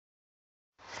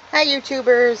Hi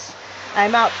YouTubers,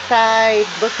 I'm outside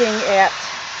looking at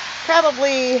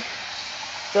probably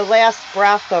the last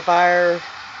breath of our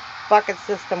bucket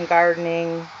system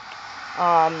gardening.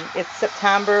 It's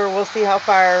September. We'll see how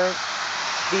far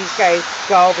these guys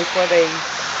go before they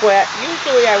quit.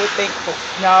 Usually I would think the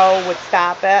snow would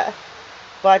stop it,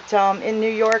 but in New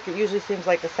York it usually seems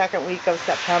like the second week of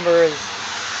September is,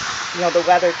 the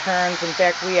weather turns. In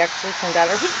fact, we actually turned on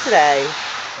our heat today.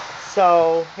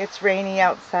 So it's rainy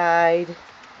outside.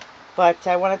 But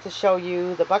I wanted to show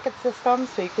you the bucket system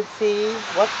so you could see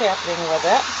what's happening with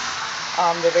it.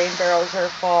 The rain barrels are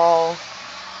full,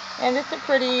 and it's a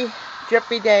pretty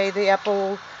drippy day. The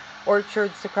apple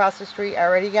orchards across the street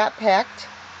already got packed,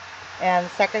 and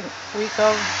second week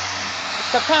of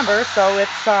September, so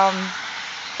it's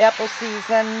apple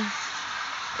season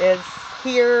is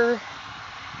here,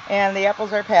 and the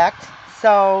apples are packed.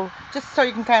 So just so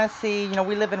you can kind of see,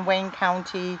 we live in Wayne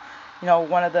County,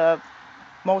 one of the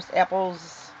most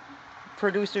apples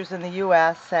producers in the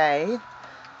USA.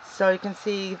 So you can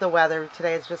see the weather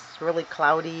today is just really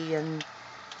cloudy, and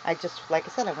like I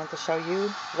said, I want to show you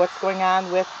what's going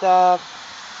on with the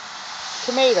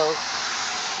tomatoes.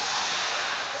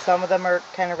 Some of them are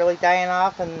kind of really dying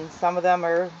off, and some of them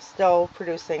are still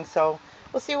producing. So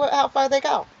we'll see how far they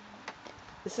go.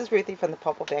 This is Ruthie from the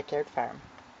Popple Backyard Farm.